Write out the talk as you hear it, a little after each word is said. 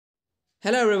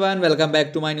Hello everyone, welcome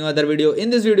back to my new other video. In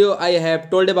this video, I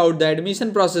have told about the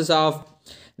admission process of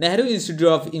Nehru Institute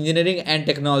of Engineering and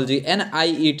Technology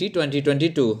NIET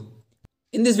 2022.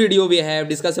 In this video, we have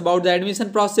discussed about the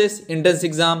admission process, entrance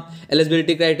exam,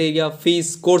 eligibility criteria,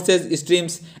 fees, courses,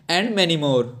 streams, and many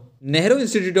more. Nehru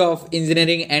Institute of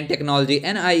Engineering and Technology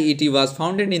NIET was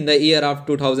founded in the year of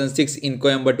 2006 in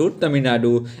Coimbatore, Tamil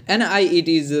Nadu. NIET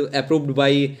is approved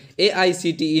by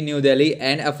AICTE New Delhi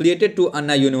and affiliated to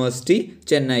Anna University,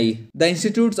 Chennai. The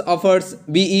institute offers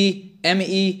BE,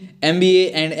 ME,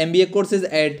 MBA and MBA courses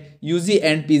at UG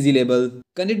and PG level.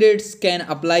 Candidates can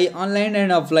apply online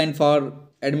and offline for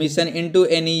admission into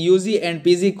any UG and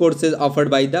PG courses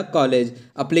offered by the college.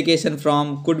 Application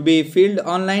form could be filled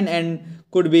online and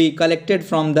could be collected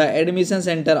from the admission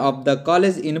center of the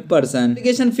college in person.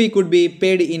 Application fee could be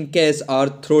paid in cash or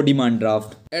through demand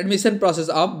draft. Admission process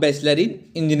of Bachelor in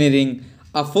Engineering.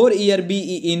 A 4-year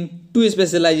BE in 2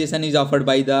 specialization is offered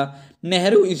by the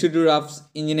Nehru Institute of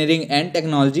Engineering and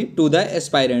Technology to the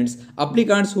aspirants.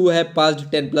 Applicants who have passed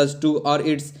 10+2 or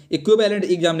its equivalent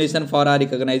examination for a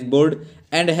recognized board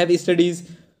and have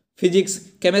studies physics,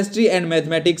 chemistry and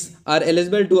mathematics are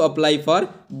eligible to apply for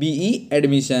BE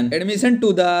admission. Admission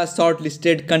to the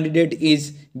shortlisted candidate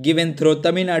is given through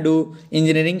Tamil Nadu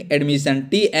Engineering Admission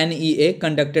TNEA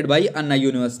conducted by Anna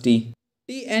University.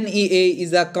 TNEA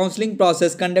is a counseling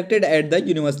process conducted at the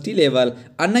university level.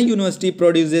 Anna University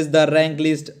produces the rank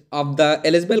list of the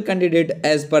eligible candidate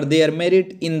as per their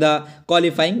merit in the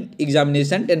qualifying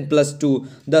examination 10+2.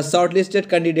 The shortlisted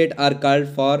candidates are called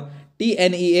for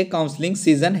TNEA counseling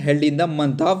season held in the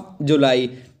month of July.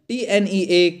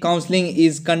 TNEA counseling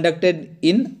is conducted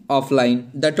in offline.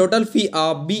 The total fee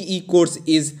of BE course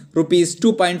is rupees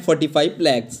 2.45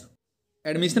 lakhs.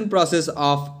 Admission process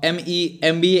of ME,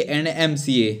 MBA and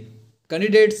MCA.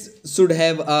 Candidates should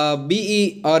have a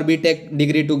BE or b.tech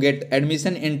degree to get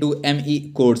admission into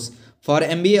ME course. For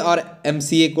MBA or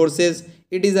MCA courses,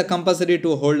 it is compulsory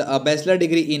to hold a bachelor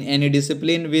degree in any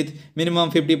discipline with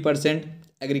minimum 50%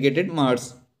 aggregated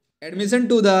marks. Admission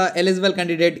to the eligible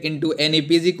candidate into any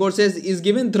PG courses is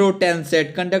given through 10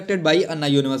 set conducted by Anna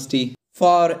University.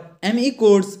 For ME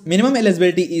course, minimum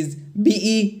eligibility is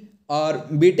BE or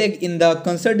b.tech in the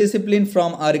concerned discipline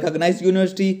from a recognized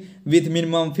university with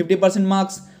minimum 50%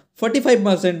 marks,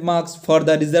 45% marks for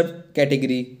the reserved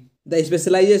category. The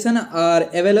specialization are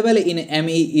available in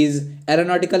ME is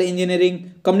Aeronautical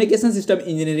Engineering, Communication System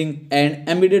Engineering and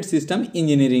Embedded System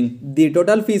Engineering. The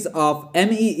total fees of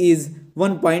ME is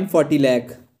 1.40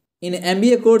 lakh. In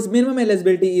MBA course, minimum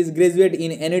eligibility is graduate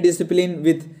in any discipline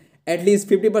with at least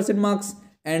 50% marks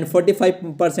and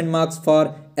 45% marks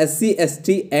for SC,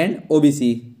 ST and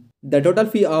OBC. The total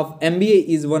fee of MBA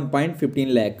is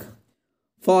 1.15 lakh.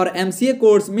 For MCA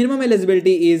course, minimum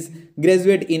eligibility is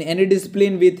graduate in any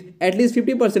discipline with at least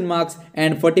 50% marks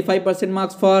and 45%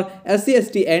 marks for SC,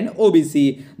 ST and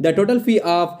OBC. The total fee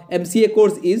of MCA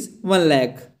course is 1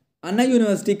 lakh. Anna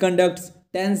University conducts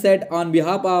 10 set on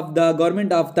behalf of the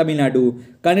government of Tamil Nadu.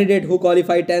 Candidates who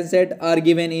qualify 10 set are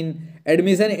given in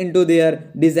admission into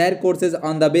their desired courses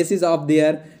on the basis of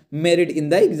their merit in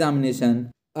the examination.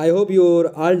 I hope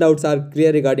your all doubts are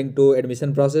clear regarding to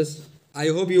admission process. I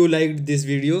hope you liked this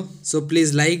video, so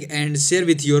please like and share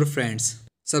with your friends.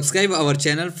 Subscribe our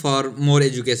channel for more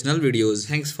educational videos.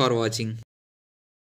 Thanks for watching.